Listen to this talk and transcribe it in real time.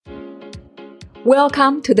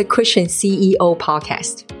Welcome to the Christian CEO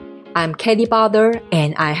podcast. I'm Katie Butler,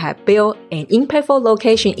 and I have built an impactful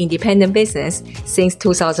location-independent business since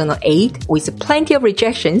 2008 with plenty of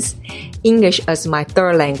rejections, English as my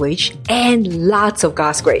third language, and lots of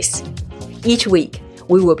God's grace. Each week,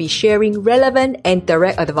 we will be sharing relevant and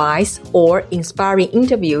direct advice or inspiring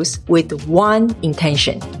interviews with one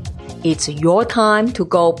intention. It's your time to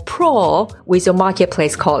go pro with your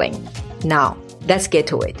marketplace calling. Now, let's get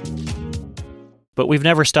to it. But we've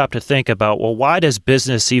never stopped to think about, well, why does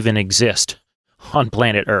business even exist on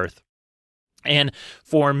planet Earth? And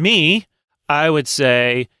for me, I would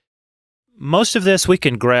say most of this we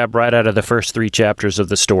can grab right out of the first 3 chapters of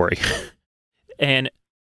the story. And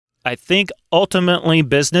I think ultimately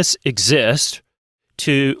business exists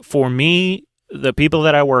for me, the people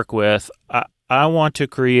that I work with, I want to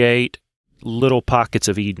create little pockets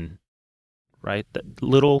of Eden, right? The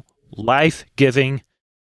little life-giving,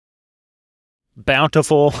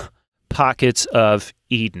 bountiful pockets of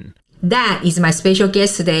Eden. That is my special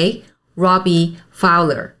guest today, Robbie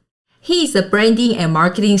Fowler. He is a branding and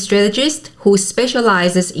marketing strategist who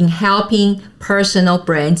specializes in helping personal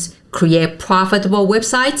brands create profitable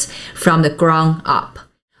websites from the ground up.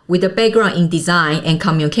 With a background in design and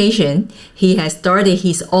communication, he has started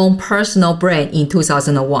his own personal brand in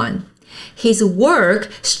 2001. His work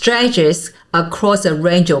stretches across a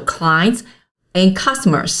range of clients and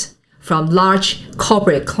customers, from large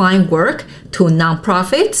corporate client work to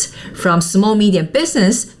nonprofits, from small-medium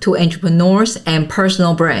business to entrepreneurs and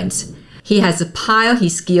personal brands. He has piled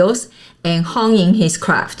his skills and honed in his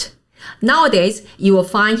craft. Nowadays, you will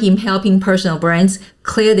find him helping personal brands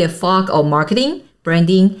clear their fog of marketing,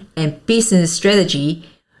 branding, and business strategy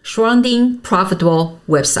surrounding profitable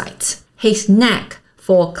websites. His knack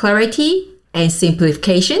for clarity and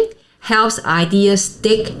simplification helps ideas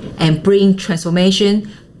stick and bring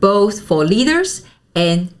transformation both for leaders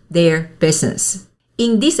and their business.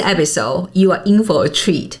 In this episode, you are in for a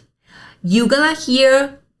treat. You're gonna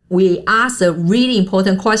hear we ask a really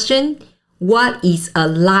important question: what is a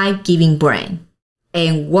life-giving brand?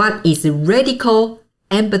 And what is a radical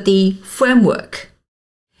empathy framework?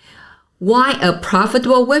 Why a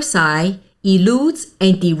profitable website eludes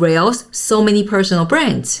and derails so many personal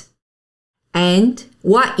brands? And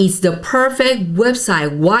what is the perfect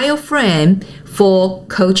website wireframe for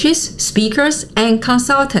coaches, speakers, and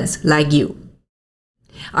consultants like you?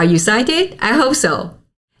 Are you excited? I hope so.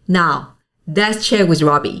 Now, let's chat with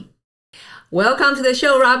Robbie. Welcome to the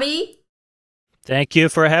show, Robbie. Thank you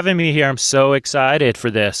for having me here. I'm so excited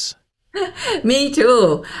for this. Me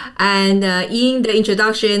too. And in the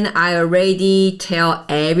introduction, I already tell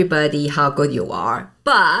everybody how good you are.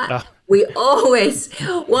 But we always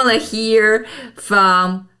want to hear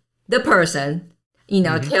from the person,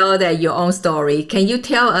 tell your own story. Can you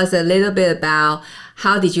tell us a little bit about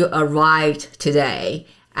how did you arrive today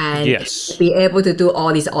and be able to do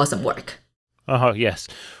all this awesome work? Oh, yes.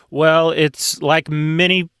 Well, it's like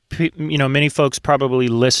many folks probably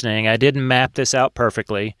listening. I didn't map this out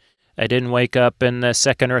perfectly. I didn't wake up in the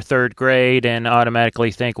 2nd or 3rd grade and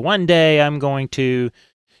automatically think one day I'm going to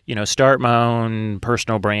start my own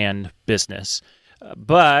personal brand business.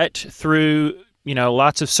 But through,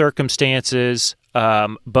 lots of circumstances,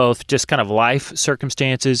 both just kind of life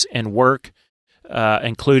circumstances and work,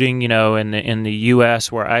 including, in the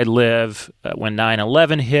U.S. where I live, when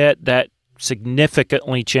 9/11 hit, that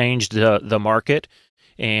significantly changed the market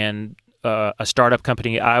and a startup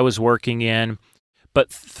company I was working in. But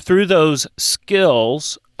through those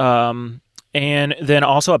skills, and then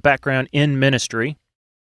also a background in ministry.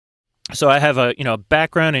 So I have a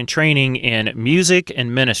background and training in music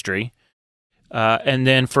and ministry, and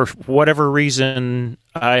then for whatever reason,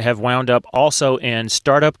 I have wound up also in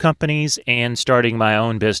startup companies and starting my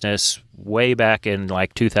own business way back in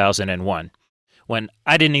like 2001, when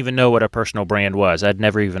I didn't even know what a personal brand was. I'd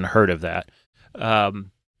never even heard of that.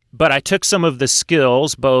 But I took some of the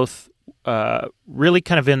skills, both really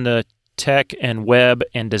kind of in the tech and web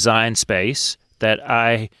and design space that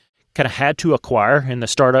I kind of had to acquire in the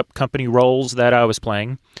startup company roles that I was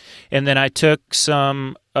playing. And then I took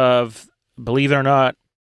some of, believe it or not,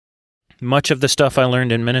 much of the stuff I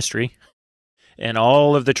learned in ministry and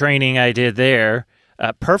all of the training I did there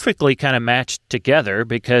perfectly kind of matched together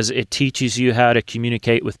because it teaches you how to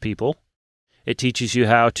communicate with people. It teaches you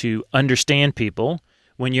how to understand people.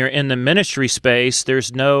 When you're in the ministry space,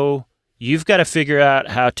 you've got to figure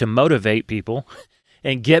out how to motivate people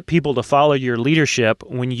and get people to follow your leadership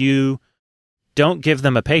when you don't give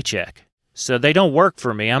them a paycheck. So they don't work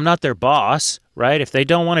for me. I'm not their boss, right? If they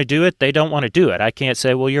don't want to do it, they don't want to do it. I can't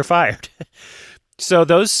say, well, you're fired. So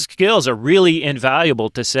those skills are really invaluable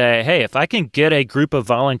to say, hey, if I can get a group of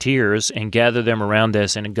volunteers and gather them around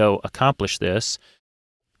this and go accomplish this,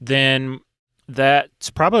 then that's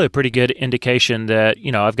probably a pretty good indication that,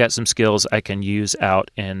 I've got some skills I can use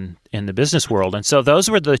out in the business world. And so those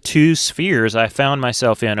were the two spheres I found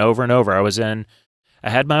myself in over and over. I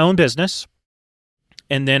had my own business.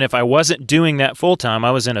 And then if I wasn't doing that full time,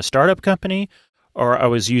 I was in a startup company or I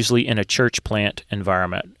was usually in a church plant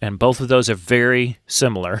environment. And both of those are very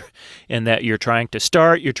similar in that you're trying to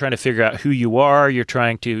figure out who you are, you're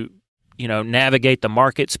trying to navigate the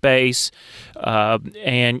market space,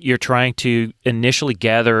 and you're trying to initially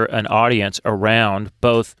gather an audience around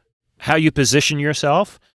both how you position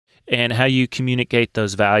yourself and how you communicate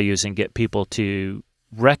those values and get people to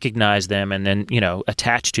recognize them and then,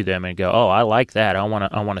 attach to them and go, oh, I like that. I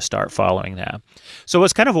want to start following that. So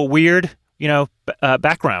it's kind of a weird,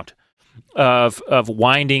 background of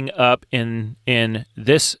winding up in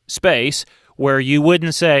this space where you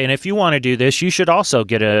wouldn't say, and if you want to do this, you should also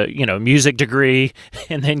get a, music degree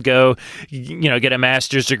and then go, get a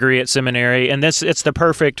master's degree at seminary. And it's the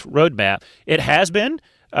perfect roadmap. It has been,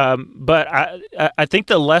 but I think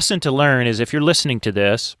the lesson to learn is if you're listening to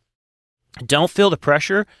this, don't feel the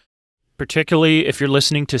pressure, particularly if you're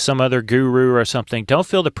listening to some other guru or something. Don't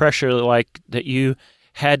feel the pressure like that you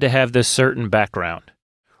had to have this certain background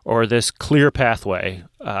or this clear pathway.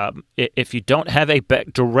 If you don't have a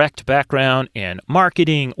direct background in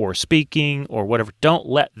marketing or speaking or whatever, don't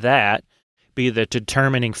let that be the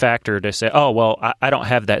determining factor to say, oh, well, I don't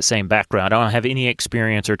have that same background. I don't have any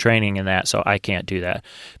experience or training in that, so I can't do that.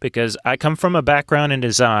 Because I come from a background in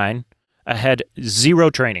design. I had zero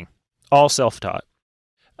training, all self-taught.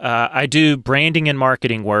 I do branding and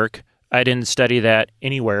marketing work. I didn't study that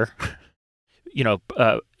anywhere, in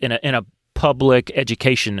a public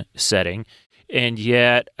education setting, and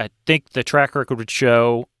yet I think the track record would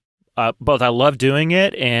show both I love doing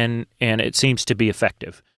it and it seems to be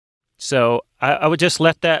effective. So I would just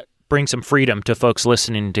let that bring some freedom to folks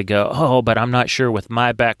listening to go, oh, but I'm not sure with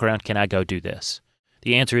my background, can I go do this?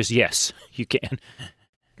 The answer is yes, you can.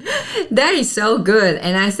 That is so good.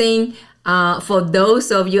 And I think for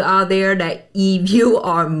those of you out there that if you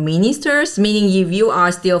are ministers, meaning if you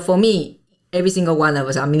are still, for me, every single one of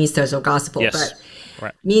us are ministers of gospel, yes. But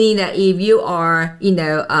right. Meaning that if you are,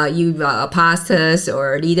 you are pastors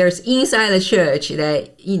or leaders inside the church,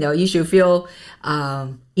 that you should feel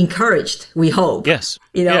encouraged. We hope, yes,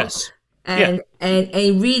 yes, and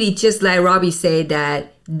really, just like Robbie said,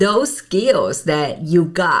 that those skills that you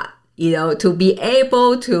got, to be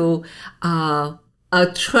able to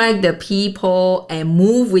attract the people and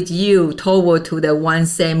move with you toward to the one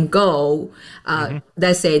same goal,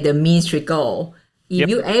 let's say the ministry goal. If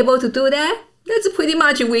you're able to do that, that's pretty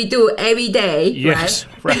much what we do every day, yes,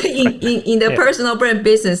 right? in the personal brand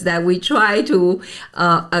business, that we try to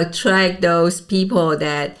attract those people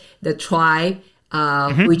that the tribe,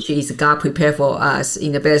 which is God prepared for us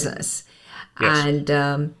in the business. Yes.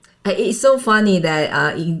 And it's so funny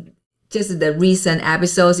that in just the recent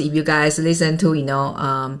episodes, if you guys listen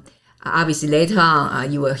to, obviously later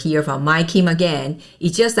on, you will hear from Mike Kim again.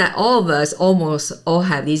 It's just that all of us almost all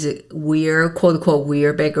have these weird, quote unquote,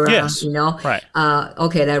 weird backgrounds, Right.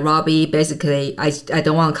 Okay, that Robbie, basically, I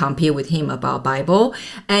don't want to compete with him about Bible.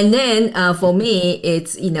 And then for me,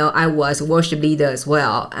 it's, I was worship leader as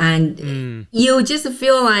well. And you just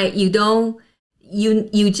feel like you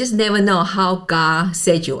just never know how God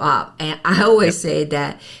set you up. And I always say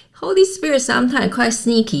that Holy Spirit sometimes quite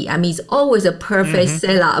sneaky. I mean, it's always a perfect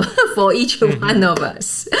setup for each one of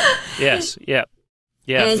us. Yes, yeah,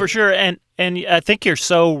 for sure. And I think you're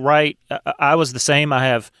so right. I was the same.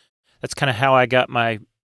 That's kind of how I got my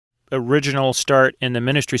original start in the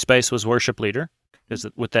ministry space, was worship leader,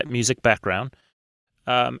 with that music background.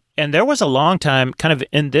 And there was a long time kind of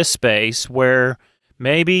in this space where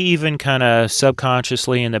maybe even kind of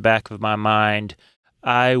subconsciously in the back of my mind,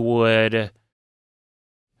 I would...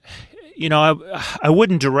 I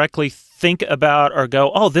wouldn't directly think about or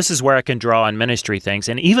go, oh, this is where I can draw on ministry things.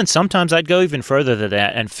 And even sometimes I'd go even further than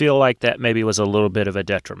that and feel like that maybe was a little bit of a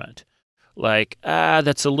detriment. Like,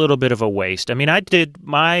 that's a little bit of a waste. I mean, I did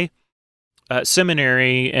my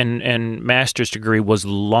seminary and master's degree was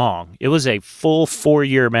long. It was a full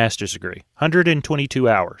 4-year master's degree, 122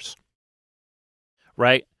 hours,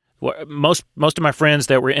 right? Most of my friends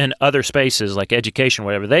that were in other spaces like education,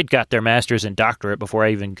 whatever, they'd got their master's and doctorate before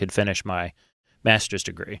I even could finish my master's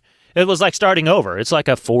degree. It was like starting over. It's like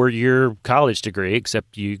a 4-year college degree,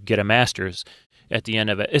 except you get a master's at the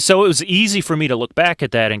end of it. So it was easy for me to look back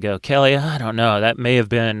at that and go, Kelly, I don't know, that may have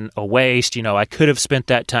been a waste. I could have spent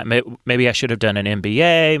that time. Maybe I should have done an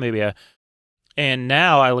MBA. And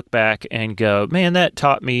now I look back and go, man, that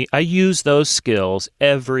taught me, I use those skills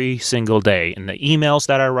every single day in the emails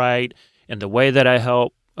that I write, in the way that I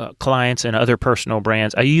help clients and other personal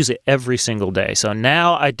brands. I use it every single day. So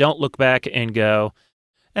now I don't look back and go,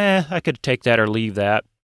 I could take that or leave that.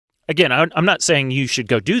 Again, I'm not saying you should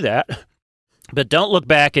go do that, but don't look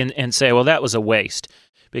back and say, well, that was a waste,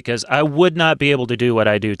 because I would not be able to do what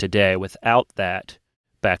I do today without that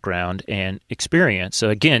background and experience. So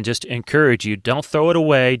again, just encourage you, don't throw it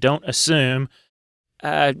away. Don't assume,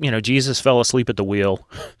 Jesus fell asleep at the wheel.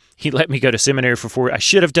 He let me go to seminary for 4 years. I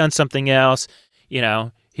should have done something else.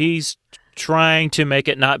 He's trying to make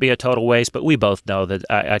it not be a total waste, but we both know that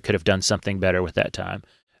I could have done something better with that time.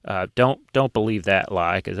 Don't believe that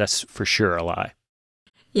lie, because that's for sure a lie.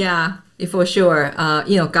 Yeah, for sure.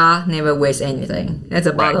 God never wastes anything. That's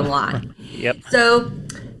the bottom line. Yep. So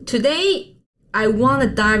today, I want to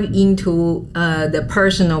dive into the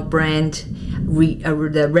personal brand,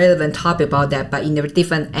 the relevant topic about that, but in a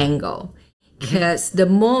different angle. Because the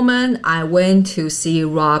moment I went to see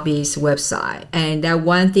Robbie's website, and that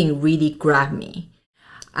one thing really grabbed me.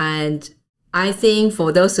 And I think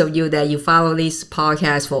for those of you that you follow this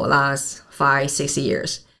podcast for the last 5-6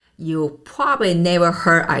 years, you probably never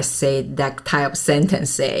heard I say that type of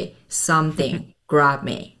sentence, say something grabbed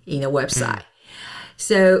me in the website.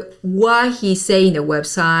 So what he said in the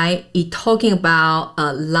website is talking about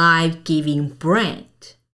a life-giving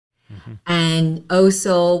brand. And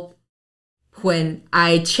also, when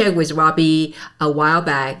I checked with Robbie a while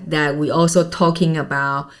back, that we also talking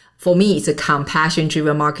about, for me, it's a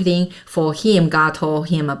compassion-driven marketing. For him, God told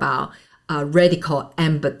him about radical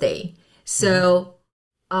empathy. So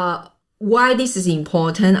why this is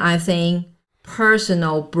important, I think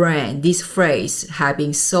personal brand, this phrase has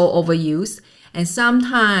been so overused. And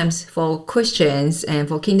sometimes for Christians and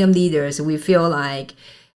for kingdom leaders, we feel like,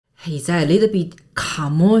 is that a little bit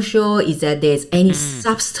commercial? Is that there's any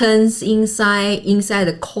substance inside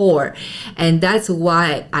the core? And that's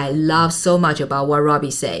why I love so much about what Robbie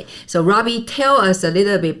said. So Robbie, tell us a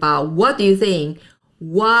little bit about what do you think,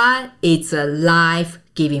 what is a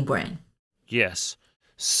life-giving brand? Yes.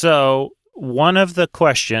 So one of the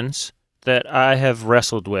questions that I have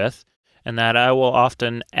wrestled with and that I will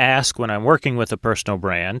often ask when I'm working with a personal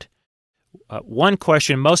brand, one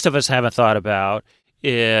question most of us haven't thought about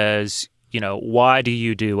is, why do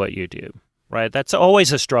you do what you do, right? That's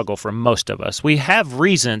always a struggle for most of us. We have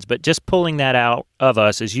reasons, but just pulling that out of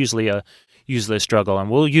us is usually a struggle,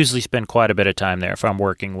 and we'll usually spend quite a bit of time there if I'm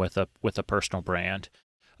working with a personal brand,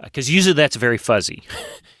 because usually that's very fuzzy.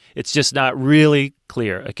 It's just not really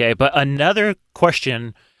clear, okay? But another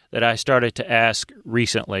question that I started to ask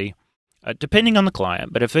recently, depending on the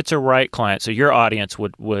client, but if it's a right client, so your audience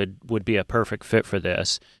would be a perfect fit for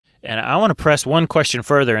this. And I want to press one question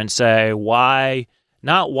further and say, why,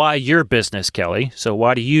 not why your business, Kelly, so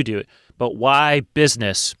why do you do it, but why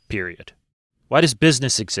business, period? Why does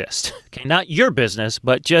business exist? Okay, not your business,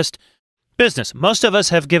 but just business. Most of us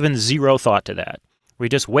have given zero thought to that. We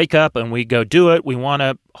just wake up and we go do it. We want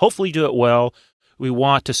to hopefully do it well. We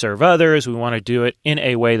want to serve others. We want to do it in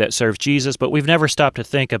a way that serves Jesus, but we've never stopped to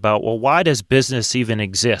think about, well, why does business even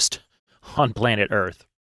exist on planet Earth?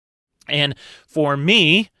 And for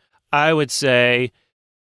me, I would say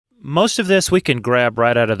most of this we can grab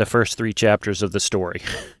right out of the first 3 chapters of the story.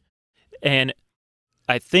 And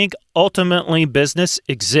I think ultimately business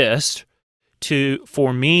exists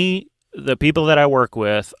for me, the people that I work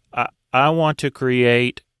with, I want to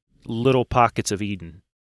create little pockets of Eden,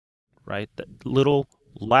 right? The little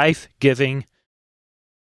life-giving,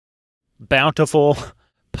 bountiful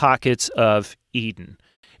pockets of Eden.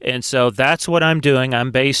 And so that's what I'm doing. I'm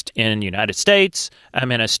based in the United States.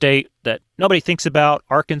 I'm in a state that nobody thinks about,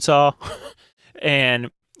 Arkansas. and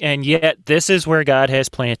yet this is where God has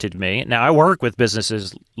planted me. Now, I work with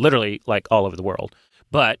businesses literally like all over the world.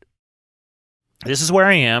 But this is where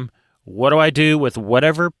I am. What do I do with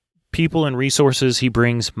whatever people and resources he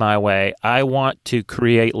brings my way? I want to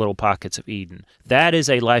create little pockets of Eden. That is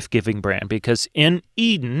a life-giving brand, because in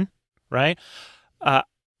Eden, right,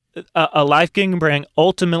 a life-giving brand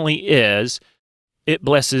ultimately it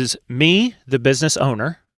blesses me, the business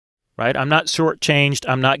owner, right? I'm not shortchanged.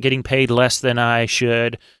 I'm not getting paid less than I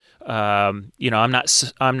should. I'm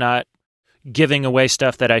not giving away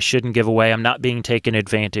stuff that I shouldn't give away. I'm not being taken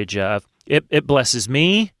advantage of. It blesses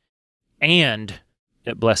me, and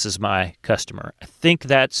it blesses my customer. I think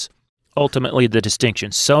that's ultimately the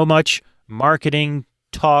distinction. So much marketing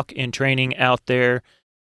talk and training out there,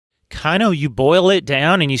 kind of you boil it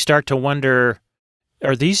down and you start to wonder,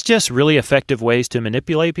 are these just really effective ways to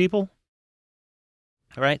manipulate people?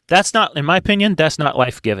 All right. That's not, in my opinion, that's not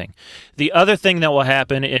life-giving. The other thing that will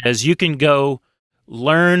happen is you can go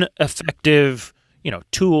learn effective,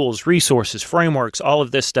 tools, resources, frameworks, all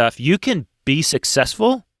of this stuff. You can be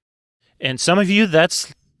successful. And some of you,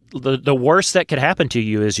 that's the worst that could happen to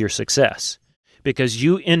you is your success, because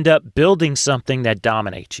you end up building something that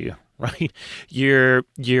dominates you, right?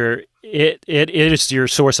 It is your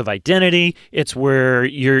source of identity. It's where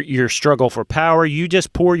your struggle for power. You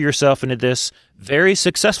just pour yourself into this very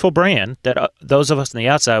successful brand that those of us on the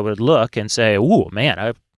outside would look and say, "Ooh, man,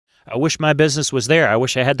 I wish my business was there. I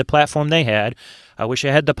wish I had the platform they had. I wish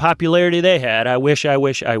I had the popularity they had. I wish.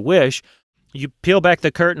 You peel back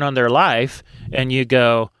the curtain on their life and you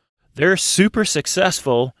go, they're super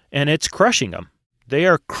successful and it's crushing them. They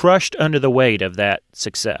are crushed under the weight of that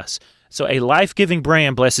success. So a life-giving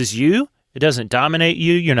brand blesses you. It doesn't dominate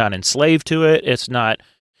you. You're not enslaved to it. It's not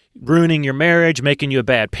ruining your marriage, making you a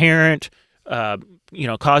bad parent,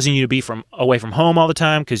 causing you to be away from home all the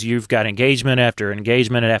time because you've got engagement after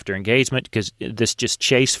engagement after engagement because this just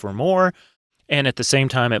chase for more. And at the same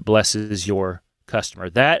time, it blesses your customer.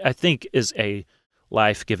 That, I think, is a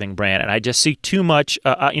life-giving brand. And I just see too much,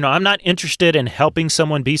 I'm not interested in helping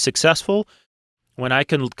someone be successful when I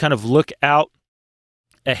can kind of look out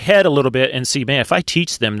ahead a little bit and see, man, if I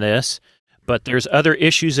teach them this, but there's other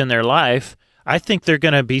issues in their life, I think they're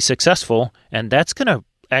going to be successful, and that's going to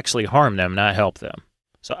actually harm them, not help them.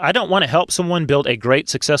 So I don't want to help someone build a great,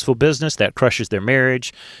 successful business that crushes their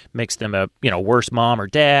marriage, makes them a worse mom or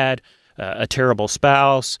dad, a terrible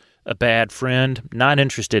spouse, a bad friend. Not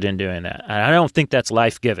interested in doing that. And I don't think that's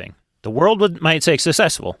life-giving. The world might say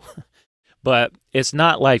successful, but it's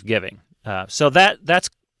not life-giving. So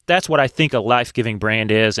that's what I think a life-giving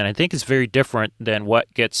brand is, and I think it's very different than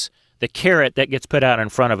the carrot that gets put out in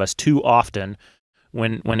front of us too often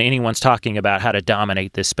when anyone's talking about how to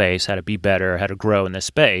dominate this space, how to be better, how to grow in this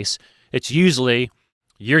space. It's usually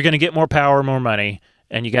you're going to get more power, more money,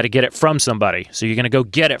 and you got to get it from somebody. So you're going to go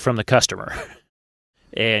get it from the customer.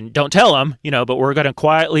 And don't tell them, but we're going to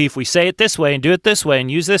quietly, if we say it this way and do it this way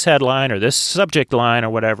and use this headline or this subject line or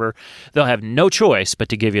whatever, they'll have no choice but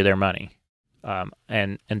to give you their money.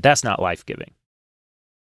 And that's not life-giving.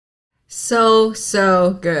 So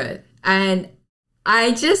good. And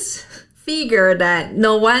I just figured that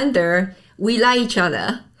no wonder we like each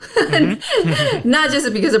other. Mm-hmm. Not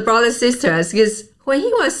just because of brothers sisters, because when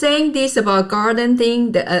he was saying this about garden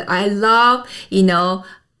thing, I love,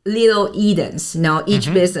 little Edens, each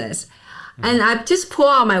mm-hmm. business. Mm-hmm. And I just pulled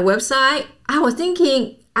out my website. I was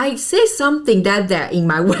thinking, I say something there in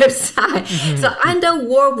my website. Mm-hmm. So under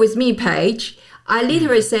Work With Me page, I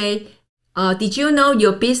literally say, did you know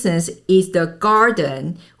your business is the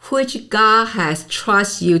garden which God has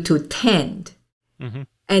trusted you to tend? Mm-hmm.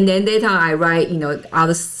 And then later I write,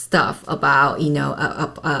 other stuff about,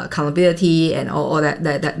 accountability and all that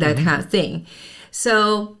mm-hmm. kind of thing.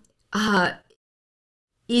 So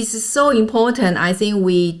it's so important. I think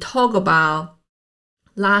we talk about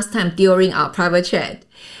last time during our private chat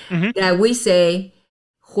mm-hmm. that we say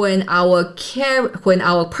when our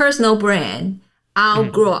personal brand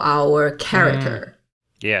outgrow mm-hmm. our character.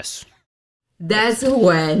 Yes. That's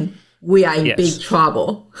when we are in big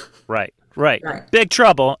trouble. Right. Big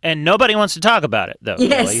trouble. And nobody wants to talk about it, though.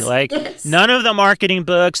 Yes. Really. Yes. None of the marketing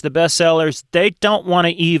books, the bestsellers, they don't want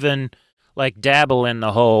to even dabble in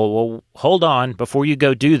the whole, well, hold on, before you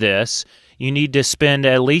go do this, you need to spend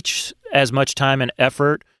at least as much time and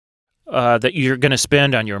effort that you're going to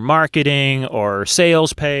spend on your marketing or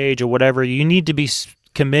sales page or whatever. You need to be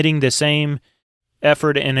committing the same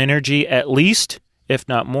effort and energy, at least, if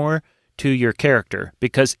not more, to your character.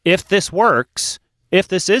 Because if this works, if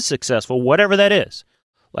this is successful, whatever that is,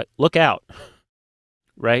 look out,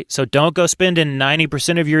 right? So don't go spending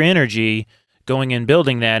 90% of your energy going and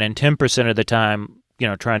building that, and 10% of the time,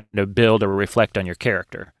 trying to build or reflect on your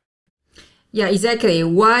character. Yeah, exactly.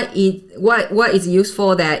 What is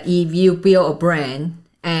useful that if you build a brand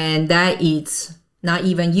and that it's not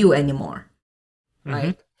even you anymore,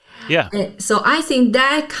 right? Mm-hmm. Yeah. And so I think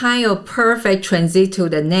that kind of perfect transit to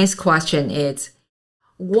the next question is,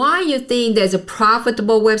 why you think there's a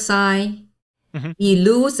profitable website mm-hmm.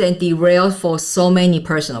 eludes and derails for so many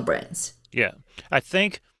personal brands? Yeah, I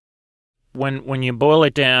think when you boil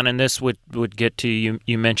it down, and this would get to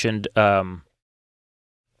you mentioned,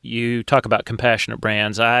 you talk about compassionate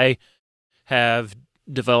brands. I have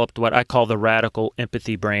developed what I call the radical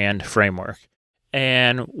empathy brand framework.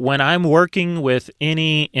 And when I'm working with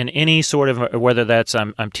any sort of, whether that's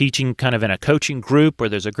I'm teaching kind of in a coaching group where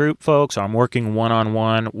there's a group folks, or I'm working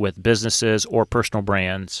one-on-one with businesses or personal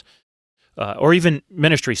brands, or even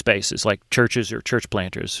ministry spaces like churches or church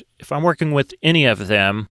planters. If I'm working with any of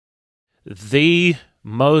them, the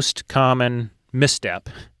most common misstep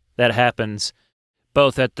that happens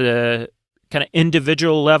both at the kind of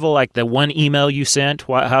individual level, like the one email you sent,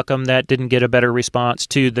 how come that didn't get a better response,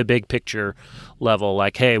 to the big picture level,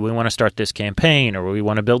 like, hey, we want to start this campaign, or we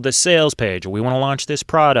want to build this sales page, or we want to launch this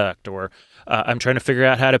product, or I'm trying to figure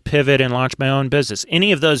out how to pivot and launch my own business.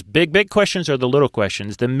 Any of those big questions or the little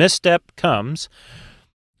questions, the misstep comes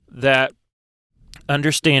that,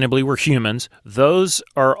 understandably, we're humans. Those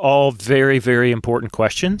are all very, very important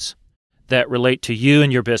questions that relate to you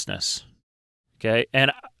and your business. Okay?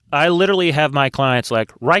 And I literally have my clients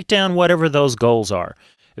like, write down whatever those goals are.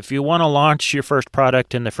 If you want to launch your first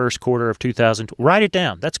product in the first quarter of 2020, write it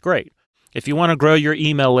down. That's great. If you want to grow your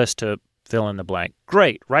email list to fill in the blank,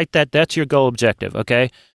 great. Write that. That's your goal objective, okay?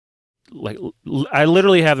 Like, I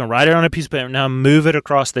literally have them write it on a piece of paper. Now move it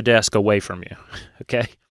across the desk away from you, okay?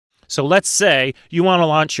 So let's say you want to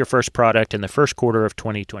launch your first product in the first quarter of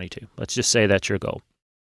 2022. Let's just say that's your goal,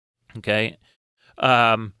 okay?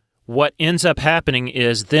 What ends up happening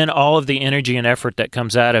is then all of the energy and effort that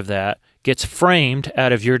comes out of that gets framed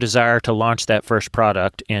out of your desire to launch that first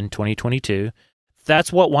product in 2022.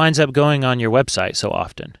 That's what winds up going on your website so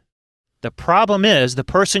often. The problem is the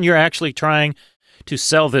person you're actually trying to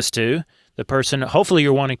sell this to, the person hopefully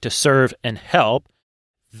you're wanting to serve and help,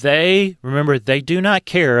 they do not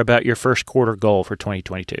care about your first quarter goal for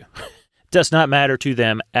 2022. It does not matter to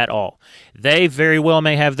them at all. They very well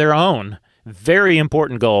may have their own very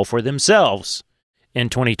important goal for themselves in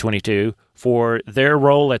 2022 for their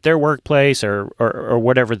role at their workplace or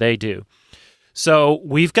whatever they do. So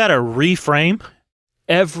we've got to reframe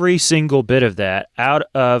every single bit of that out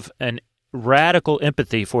of an radical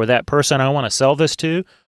empathy for that person I want to sell this to.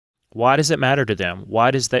 Why does it matter to them? Why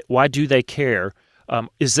do they care?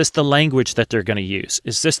 Is this the language that they're going to use?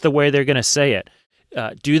 Is this the way they're going to say it?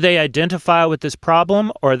 Do they identify with this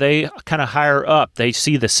problem, or are they kind of higher up? They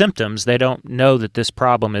see the symptoms. They don't know that this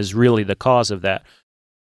problem is really the cause of that.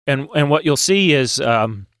 And what you'll see is I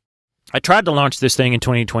tried to launch this thing in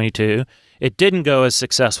 2022. It didn't go as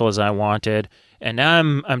successful as I wanted, and now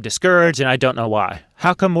I'm discouraged, and I don't know why.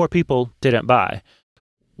 How come more people didn't buy?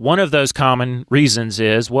 One of those common reasons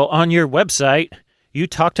is, well, on your website, you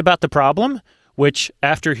talked about the problem, which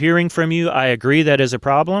after hearing from you, I agree that is a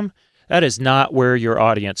problem. That is not where your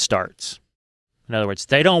audience starts. In other words,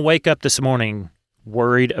 they don't wake up this morning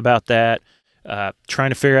worried about that, trying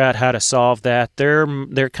to figure out how to solve that. They're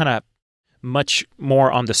kind of much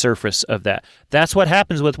more on the surface of that. That's what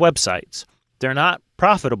happens with websites. They're not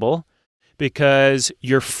profitable because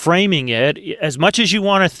you're framing it, as much as you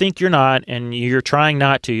want to think you're not, and you're trying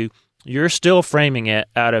not to, you're still framing it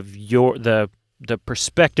out of the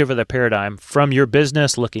perspective of the paradigm from your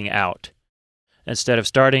business looking out, instead of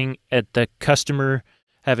starting at the customer,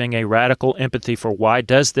 having a radical empathy for why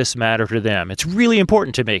does this matter to them. It's really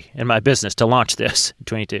important to me in my business to launch this in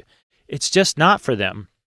 22. It's just not for them.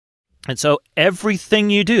 And so everything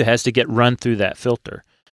you do has to get run through that filter.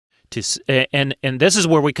 And this is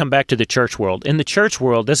where we come back to the church world. In the church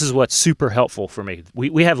world, this is what's super helpful for me.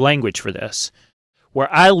 We have language for this.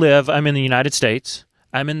 Where I live, I'm in the United States.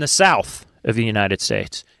 I'm in the south of the United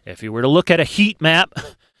States. If you were to look at a heat map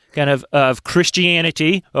kind of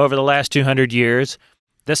Christianity over the last 200 years,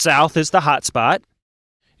 the South is the hot spot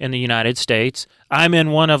in the United States. I'm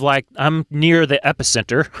near the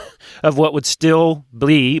epicenter of what would still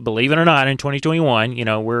be, believe it or not, in 2021.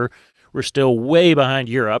 We're still way behind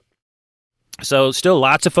Europe. So still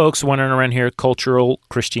lots of folks wandering around here. Cultural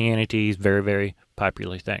Christianity is very, very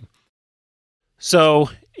popular thing.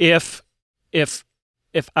 So if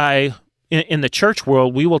I, in the church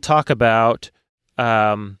world, we will talk about,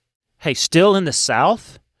 hey, still in the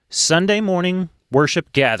South, Sunday morning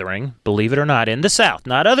worship gathering, believe it or not, in the South,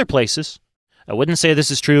 not other places. I wouldn't say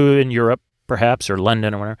this is true in Europe, perhaps, or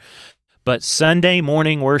London or whatever, but Sunday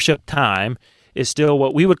morning worship time is still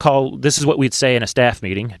what we would call, this is what we'd say in a staff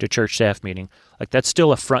meeting, at a church staff meeting, like that's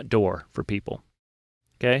still a front door for people.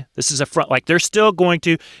 Okay? This is a front, like they're still going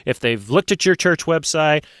to, if they've looked at your church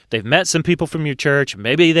website, they've met some people from your church,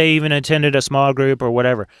 maybe they even attended a small group or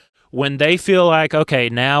whatever. When they feel like, okay,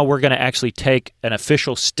 now we're going to actually take an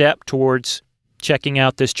official step towards checking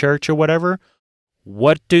out this church or whatever,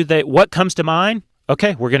 what comes to mind?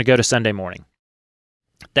 Okay, we're going to go to Sunday morning.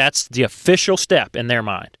 That's the official step in their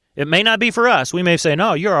mind. It may not be for us. We may say,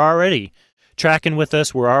 no, you're already tracking with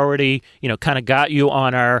us. We're already, kind of got you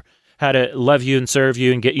on our how to love you and serve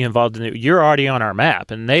you and get you involved in it. You're already on our map.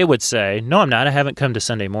 And they would say, no, I'm not. I haven't come to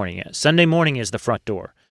Sunday morning yet. Sunday morning is the front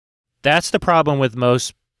door. That's the problem with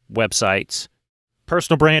most websites,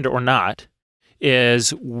 personal brand or not,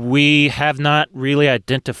 is we have not really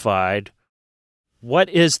identified what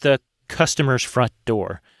is the customer's front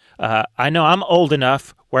door. I know I'm old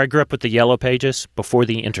enough where I grew up with the Yellow Pages before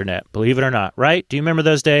the internet, believe it or not, right? Do you remember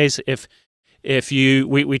those days?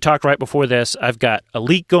 We talked right before this, I've got a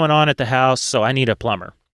leak going on at the house, so I need a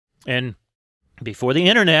plumber. And before the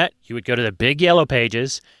internet, you would go to the big Yellow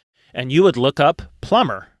Pages and you would look up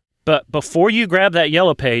plumber. But before you grab that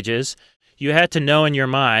Yellow Pages, you had to know in your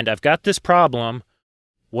mind, I've got this problem.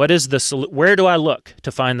 Where do I look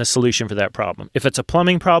to find the solution for that problem? If it's a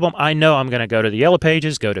plumbing problem, I know I'm going to go to the Yellow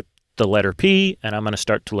Pages, go to the letter P, and I'm going to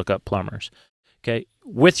start to look up plumbers. Okay.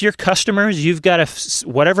 With your customers, you've got to,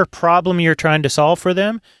 whatever problem you're trying to solve for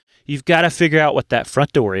them, you've got to figure out what that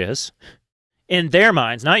front door is. In their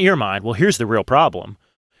minds, not your mind. Well, here's the real problem.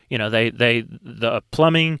 The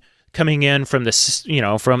plumbing coming in from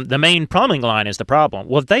from the main plumbing line is the problem.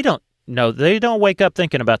 Well, they don't wake up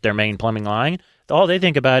thinking about their main plumbing line. All they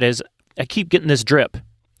think about is, I keep getting this drip,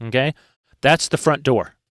 okay? That's the front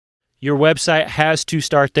door. Your website has to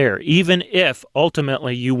start there. Even if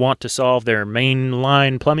ultimately you want to solve their main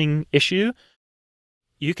line plumbing issue,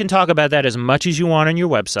 you can talk about that as much as you want on your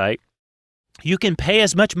website. You can pay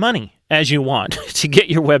as much money as you want to get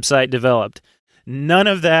your website developed. None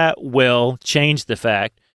of that will change the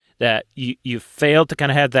fact that you failed to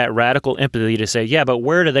kind of have that radical empathy to say, yeah, but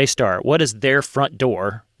where do they start? What is their front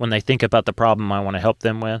door when they think about the problem I want to help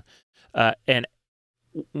them with? And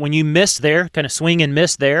when you miss there, kind of swing and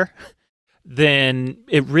miss there, then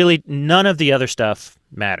none of the other stuff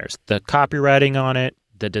matters. The copywriting on it,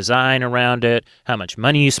 the design around it, how much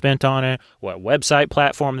money you spent on it, what website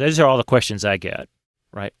platform, those are all the questions I get,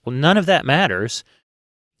 right? Well, none of that matters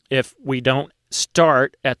if we don't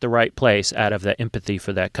start at the right place out of the empathy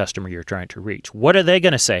for that customer you're trying to reach. What are they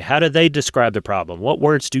going to say? How do they describe the problem? What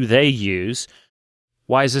words do they use?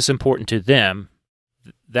 Why is this important to them?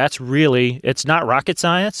 It's not rocket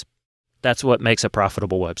science. That's what makes a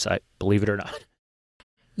profitable website, believe it or not.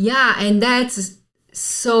 Yeah, and that's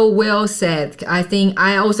so well said. I think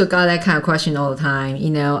I also got that kind of question all the time.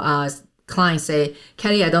 Clients say,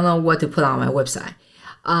 Kelly, I don't know what to put on my website.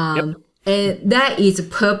 Yep. And that is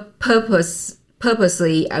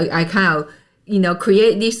purposely, I kind of,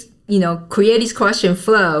 create this question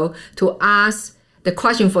flow to ask the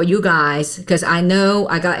question for you guys, because I know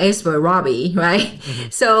I got expert Robbie, right? Mm-hmm.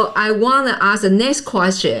 So I want to ask the next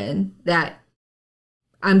question that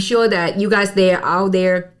I'm sure that you guys out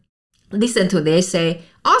there listen to this, say,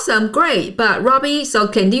 awesome, great. But Robbie, so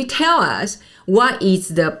can you tell us what is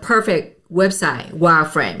the perfect website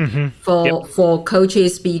wireframe for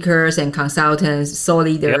coaches, speakers, and consultants, soul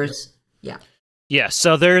leaders? Yep. Yeah.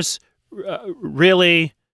 So there's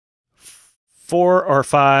really 4 or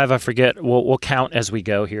 5, I forget. We'll count as we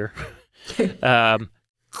go here.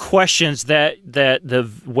 Questions that the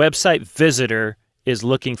website visitor is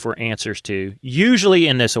looking for answers to, usually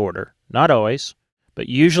in this order, not always, but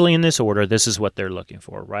usually in this order. This is what they're looking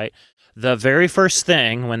for, right? The very first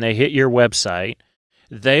thing when they hit your website,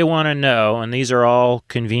 they want to know, and these are all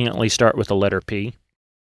conveniently start with the letter P.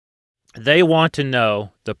 They want to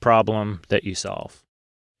know the problem that you solve.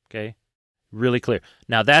 Okay? Really clear.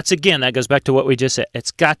 Now that goes back to what we just said.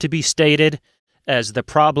 It's got to be stated as the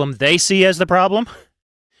problem they see as the problem,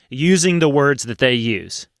 using the words that they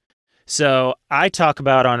use. So I talk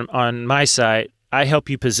about on my site, I help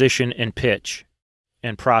you position and pitch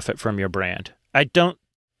and profit from your brand. I don't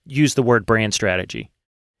use the word brand strategy.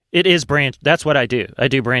 It is brand. That's what I do. I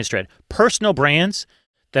do brand strategy. Personal brands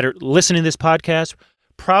that are listening to this podcast,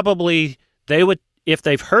 probably they would, if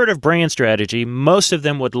they've heard of brand strategy, most of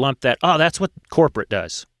them would lump that, that's what corporate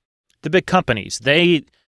does. The big companies, the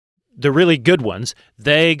really good ones,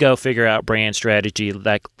 they go figure out brand strategy.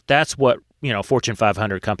 Like that's what, Fortune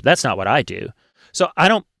 500 company, that's not what I do. So I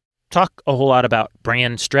don't talk a whole lot about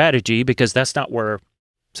brand strategy because that's not where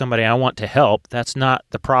somebody I want to help. That's not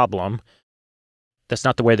the problem. That's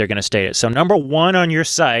not the way they're going to state it. So number 1 on your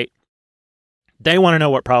site, they want to know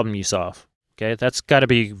what problem you solve. Okay. That's got to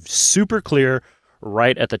be super clear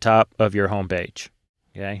right at the top of your homepage.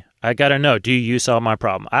 Okay. I got to know, do you solve my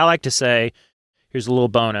problem? I like to say, here's a little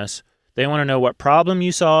bonus. They want to know what problem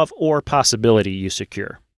you solve or possibility you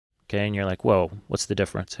secure. Okay. And you're like, whoa, what's the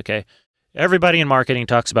difference? Okay. Everybody in marketing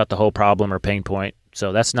talks about the whole problem or pain point.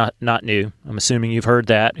 So that's not new. I'm assuming you've heard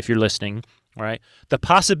that if you're listening. Right. The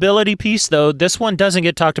possibility piece, though, this one doesn't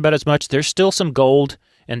get talked about as much. There's still some gold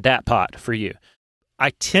in that pot for you. I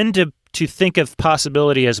tend to think of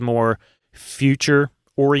possibility as more future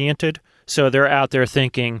oriented. So they're out there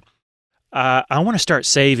thinking, I want to start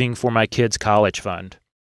saving for my kids' college fund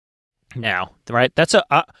now, right?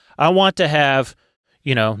 I want to have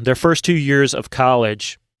their first 2 years of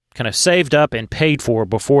college kind of saved up and paid for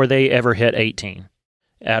before they ever hit 18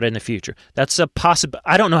 out in the future. That's a possible.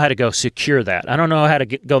 I don't know how to go secure that. I don't know how to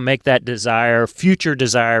go make that future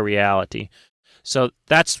desire reality. So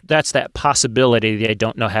that's that possibility they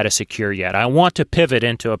don't know how to secure yet. I want to pivot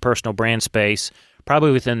into a personal brand space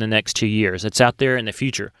probably within the next 2 years. It's out there in the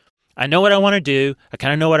future. I know what I want to do. I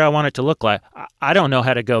kind of know what I want it to look like. I don't know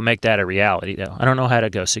how to go make that a reality, though. I don't know how to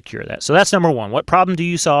go secure that. So that's number one. What problem do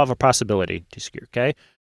you solve? A possibility to secure, okay?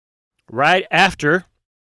 Right after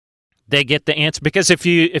they get the answer, because if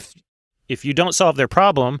you don't solve their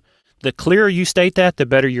problem, the clearer you state that, the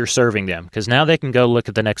better you're serving them, because now they can go look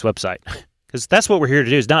at the next website. Because that's what we're here to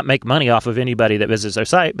do, is not make money off of anybody that visits our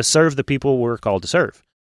site, but serve the people we're called to serve.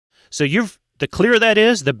 So the clearer that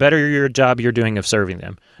is, the better your job you're doing of serving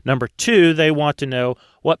them. Number two, they want to know,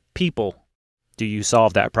 what people do you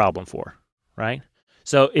solve that problem for, right?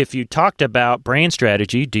 So if you talked about brand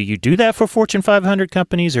strategy, do you do that for Fortune 500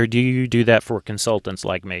 companies, or do you do that for consultants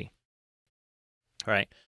like me? Right.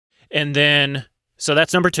 And then, so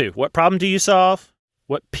that's number two. What problem do you solve?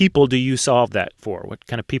 What people do you solve that for? What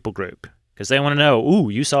kind of people group? Because they want to know, ooh,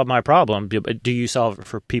 you solved my problem, but do you solve it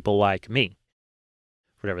for people like me?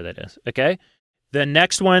 Whatever that is, okay? The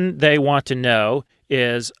next one they want to know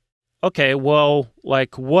is, okay, well,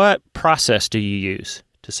 like, what process do you use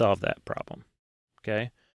to solve that problem,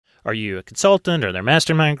 okay? Are you a consultant? Are there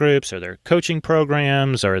mastermind groups? Are there coaching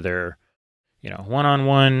programs? Are there,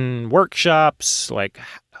 one-on-one workshops? Like,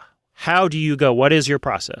 how do you go? What is your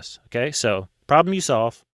process, okay? So problem you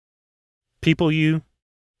solve, people you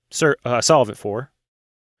solve it for,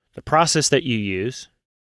 the process that you use,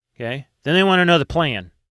 okay? Then they want to know the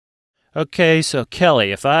plan. Okay, so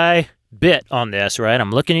Kelly, if I bit on this, right,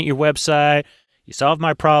 I'm looking at your website, you solve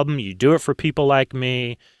my problem, you do it for people like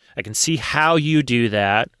me, I can see how you do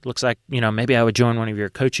that. Looks like, maybe I would join one of your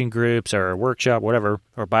coaching groups or a workshop, whatever,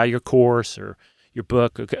 or buy your course or your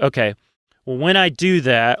book. Okay. Well, when I do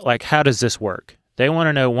that, like, how does this work? They want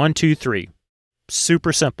to know 1, 2, 3.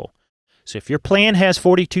 Super simple. So if your plan has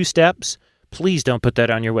 42 steps, please don't put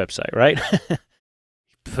that on your website, right?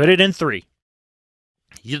 Put it in 3.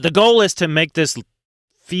 The goal is to make this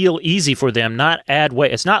feel easy for them, not add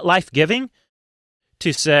weight. It's not life-giving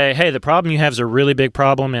to say, hey, the problem you have is a really big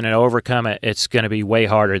problem, and to overcome it, it's going to be way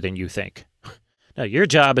harder than you think. No, your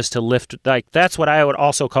job is to lift, that's what I would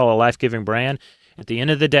also call a life-giving brand. At the end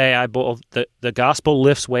of the day, the gospel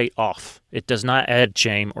lifts weight off. It does not add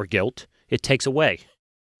shame or guilt. It takes away.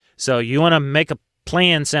 So you want to make a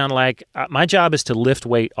plan sound like, my job is to lift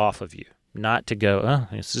weight off of you, not to go, oh,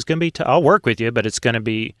 this is going to be, I'll work with you, but it's going to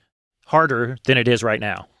be harder than it is right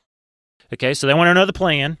now. Okay, so they want to know the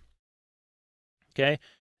plan. Okay,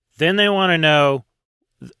 then they want to know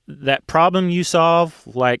that problem you solve,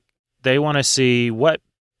 like they want to see what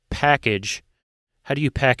package, how do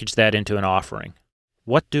you package that into an offering?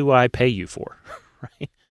 What do I pay you for? Right?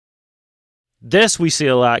 This we see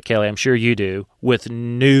a lot, Kelly, I'm sure you do, with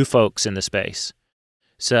new folks in the space.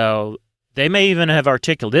 So they may even have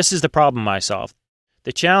articulated, this is the problem I solve.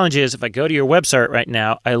 The challenge is, if I go to your website right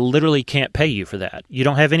now, I literally can't pay you for that. You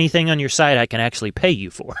don't have anything on your site I can actually pay you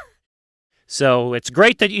for. So it's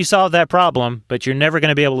great that you solved that problem, but you're never going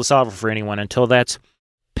to be able to solve it for anyone until that's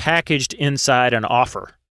packaged inside an offer,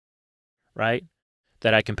 right,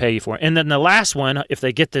 that I can pay you for. And then the last one, if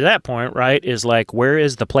they get to that point, right, is like, where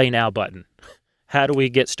is the play now button? How do we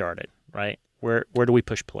get started, right? Where do we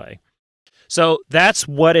push play? So that's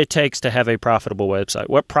what it takes to have a profitable website.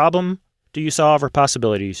 What problem do you solve or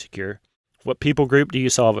possibility you secure? What people group do you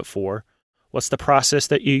solve it for? What's the process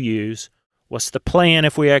that you use? What's the plan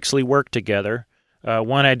if we actually work together?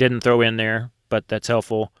 One I didn't throw in there, but that's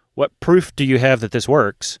helpful. What proof do you have that this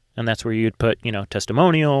works? And that's where you'd put,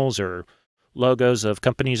 testimonials or logos of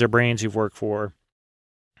companies or brands you've worked for.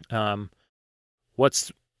 How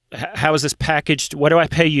is this packaged? What do I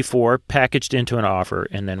pay you for? Packaged into an offer.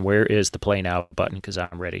 And then where is the play now button? Because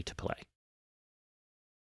I'm ready to play.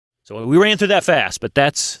 So we ran through that fast, but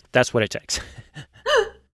that's what it takes.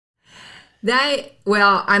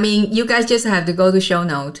 You guys just have to go to show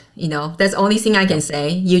note. That's the only thing I can say.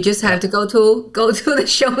 You just have to go to the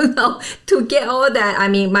show note to get all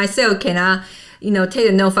that. Myself cannot, take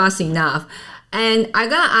the note fast enough. And I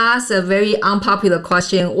got asked a very unpopular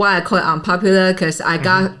question. Why I call it unpopular? Because I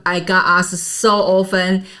got asked so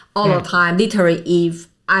often, all the time. Literally, if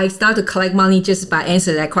I start to collect money just by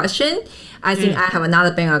answering that question, I think I have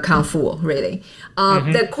another bank account full. Really,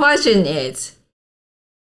 the question is,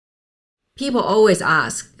 people always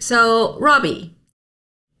ask, so Robbie,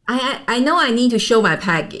 I know I need to show my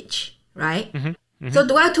package, right? So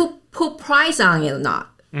do I have to put price on it or not?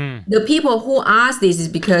 Mm. The people who ask this is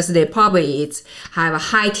because they probably have a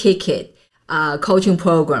high ticket coaching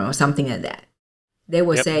program or something like that. They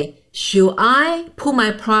will Yep. say, should I put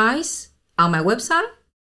my price on my website?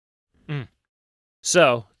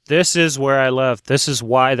 So this is where this is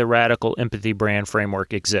why the Radical Empathy Brand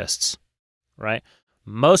Framework exists, right?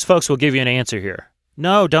 Most folks will give you an answer here.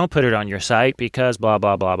 No, don't put it on your site because blah,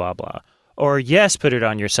 blah, blah, blah, blah. Or yes, put it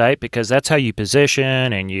on your site because that's how you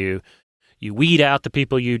position and you weed out the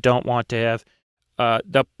people you don't want to have.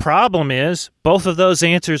 The problem is both of those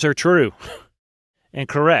answers are true and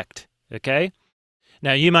correct, okay?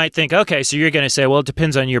 Now, you might think, okay, so you're going to say, well, it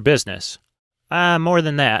depends on your business. More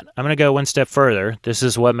than that. I'm going to go one step further. This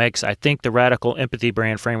is what makes, I think, the Radical Empathy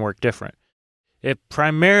Brand Framework different. It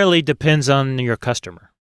primarily depends on your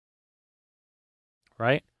customer,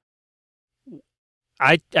 right?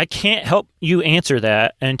 I can't help you answer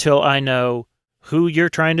that until I know who you're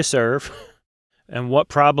trying to serve and what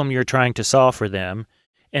problem you're trying to solve for them,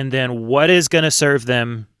 and then what is going to serve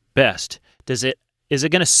them best. Is it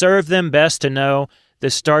going to serve them best to know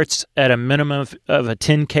this starts at a minimum of a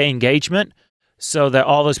 10K engagement so that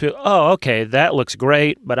all those people, oh, okay, that looks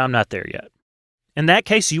great, but I'm not there yet. In that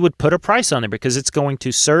case, you would put a price on there because it's going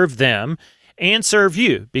to serve them and serve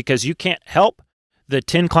you, because you can't help the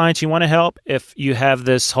 10 clients you want to help if you have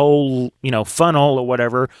this whole, funnel or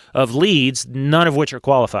whatever of leads, none of which are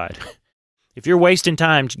qualified. If you're wasting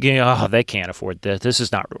time, they can't afford this. This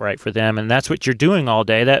is not right for them. And that's what you're doing all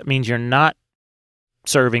day. That means you're not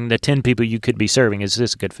serving the 10 people you could be serving. Is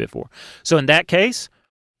this a good fit for? So in that case,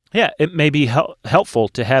 yeah, it may be helpful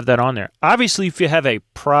to have that on there. Obviously, if you have a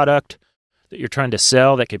product that you're trying to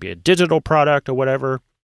sell, that could be a digital product or whatever,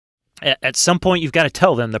 at some point you've got to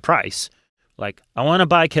tell them the price. Like, I want to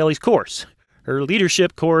buy Kelly's course, her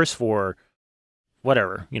leadership course for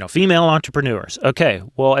whatever, female entrepreneurs. Okay,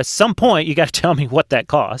 well, at some point you got to tell me what that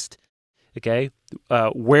cost. Okay,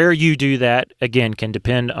 where you do that, again, can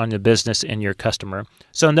depend on the business and your customer.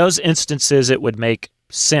 So in those instances, it would make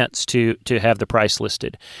sense to have the price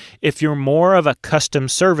listed. If you're more of a custom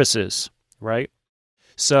services, right?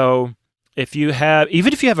 So even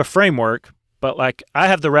if you have a framework, but like I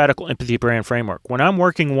have the Radical Empathy Brand Framework. When I'm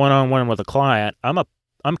working one-on-one with a client,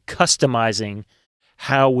 I'm customizing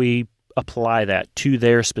how we apply that to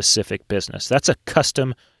their specific business. That's a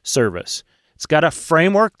custom service. It's got a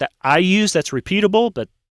framework that I use that's repeatable, but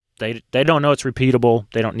they don't know it's repeatable.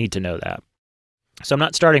 They don't need to know that. So I'm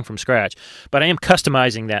not starting from scratch, but I am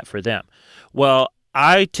customizing that for them. Well,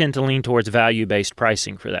 I tend to lean towards value-based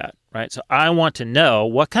pricing for that, right? So I want to know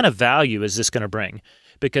what kind of value is this going to bring?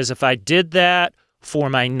 Because if I did that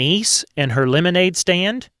for my niece and her lemonade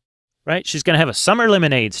stand, right? She's going to have a summer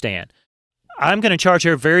lemonade stand. I'm going to charge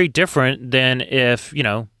her very different than if,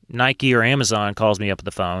 Nike or Amazon calls me up at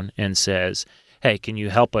the phone and says, hey, can you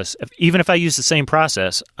help us? Even if I use the same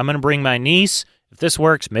process, I'm going to bring my niece, if this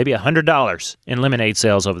works, maybe $100 in lemonade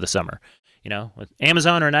sales over the summer. With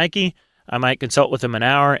Amazon or Nike, I might consult with them an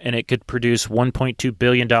hour and it could produce $1.2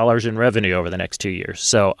 billion in revenue over the next 2 years.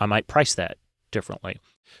 So I might price that differently.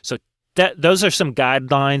 So those are some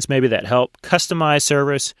guidelines maybe that help. Customize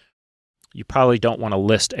service. You probably don't want to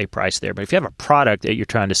list a price there. But if you have a product that you're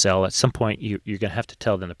trying to sell, at some point you're going to have to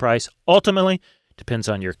tell them the price. Ultimately, depends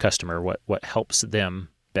on your customer, what helps them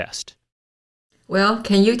best. Well,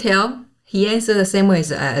 can you tell? He answered the same way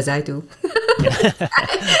as I do.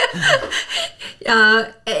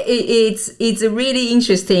 It's really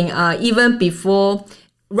interesting. Even before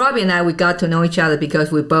Robbie and I, we got to know each other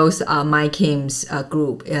because we both are Mike Kim's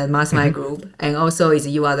group, Mastermind group, and also is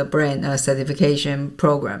You Are the Brand certification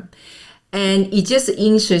program. And it's just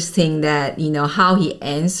interesting that, how he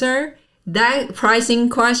answered that pricing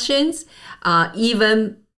questions.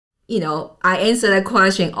 Even, I answered that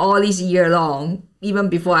question all this year long, even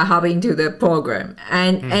before I hop into the program.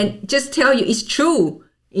 And just tell you, it's true,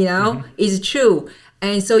 it's true.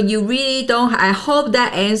 And so you really don't, I hope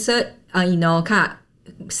that answer, kind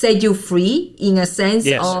of set you free in a sense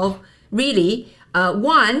of really,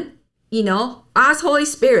 one, ask Holy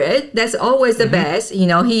Spirit. That's always the best.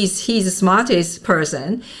 He's the smartest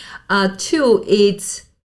person. Two, it's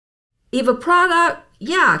if a product,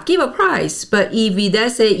 give a price. But if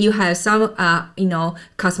let's say you have some,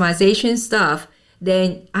 customization stuff,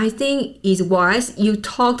 then I think it's wise you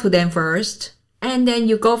talk to them first, and then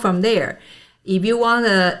you go from there. If you want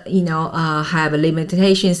to, have a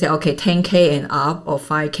limitation, say, okay, 10K and up or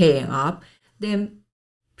 5K and up, then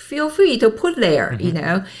feel free to put there, And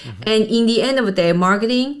in the end of the day,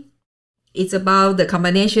 marketing, it's about the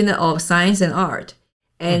combination of science and art.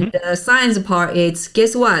 And the science part is,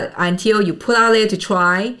 guess what? Until you put out there to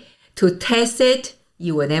try, to test it,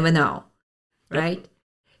 you will never know, right?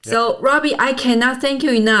 So, Robbie, I cannot thank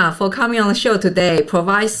you enough for coming on the show today.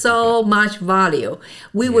 Provide so much value.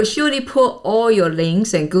 We will surely put all your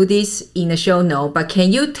links and goodies in the show note, but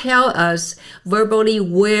can you tell us verbally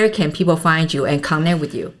where can people find you and connect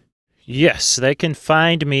with you? Yes, they can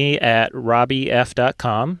find me at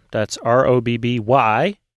robbyf.com. That's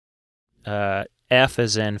ROBBY. F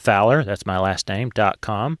as in Fowler. That's my last name,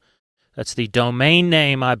 .com. That's the domain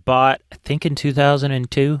name I bought, I think in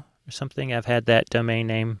 2002 or something. I've had that domain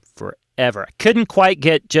name forever. I couldn't quite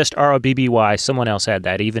get just ROBBY. Someone else had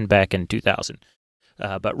that even back in 2000.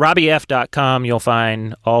 But robbyf.com, you'll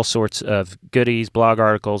find all sorts of goodies, blog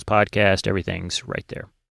articles, podcast, everything's right there.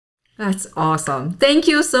 That's awesome. Thank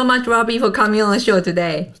you so much, Robbie, for coming on the show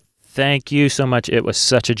today. Thank you so much. It was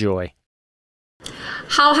such a joy.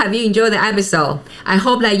 How have you enjoyed the episode? I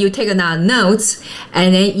hope that you take down notes,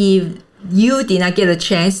 and then if you did not get a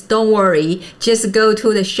chance, don't worry. Just go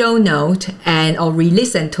to the show note or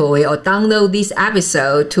re-listen to it or download this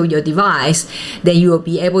episode to your device. Then you will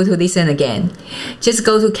be able to listen again. Just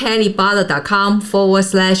go to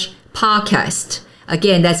kellybottle.com/podcast.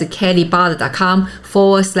 Again, that's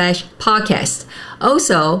kellybottle.com/podcast.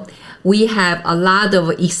 Also, we have a lot of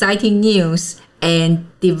exciting news and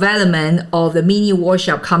development of the mini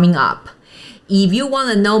workshop coming up. If you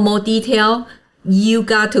want to know more detail, you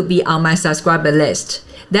got to be on my subscriber list.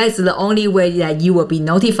 That's the only way that you will be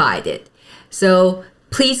notified. So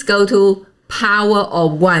please go to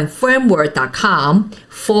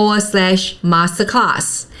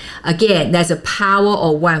powerofoneframework.com/masterclass. Again, that's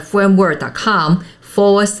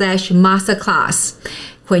powerofoneframework.com/masterclass.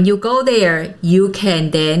 When you go there, you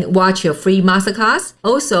can then watch your free masterclass.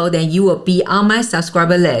 Also, then you will be on my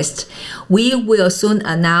subscriber list. We will soon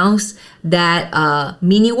announce that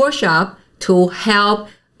mini workshop to help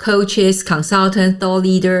coaches, consultants, thought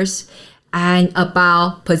leaders, and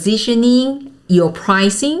about positioning your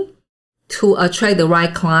pricing to attract the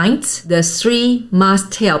right clients. The 3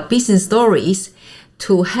 must-tell business stories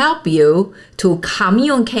to help you to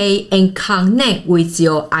communicate and connect with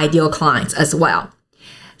your ideal clients as well.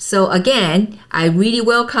 So again, I really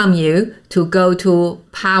welcome you to go to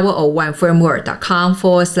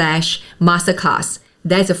powerofoneframework.com/masterclass.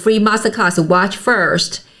 That's a free masterclass to watch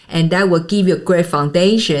first, and that will give you a great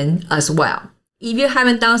foundation as well. If you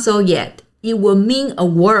haven't done so yet, it will mean a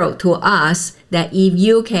world to us that if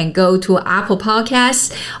you can go to Apple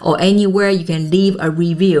Podcasts or anywhere, you can leave a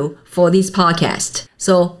review for this podcast.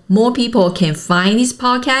 So more people can find this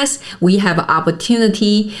podcast. We have an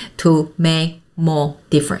opportunity to make more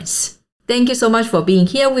difference. Thank you so much for being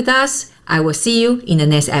here with us. I will see you in the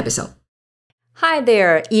next episode. Hi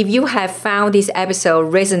there. If you have found this episode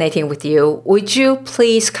resonating with you, would you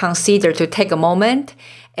please consider to take a moment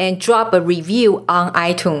and drop a review on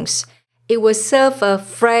iTunes? It will serve a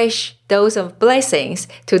fresh dose of blessings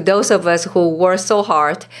to those of us who work so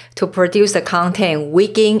hard to produce the content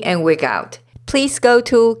week in and week out. Please go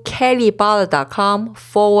to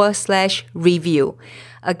kellybottle.com/review.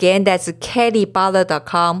 Again, that's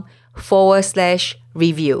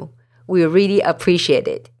kellybottle.com/review. We really appreciate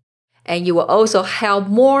it. And you will also help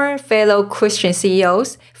more fellow Christian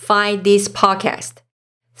CEOs find this podcast.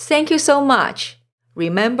 Thank you so much.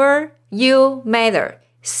 Remember, you matter.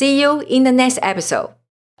 See you in the next episode.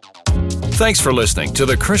 Thanks for listening to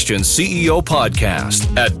the Christian CEO Podcast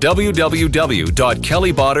at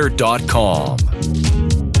www.kellybotter.com.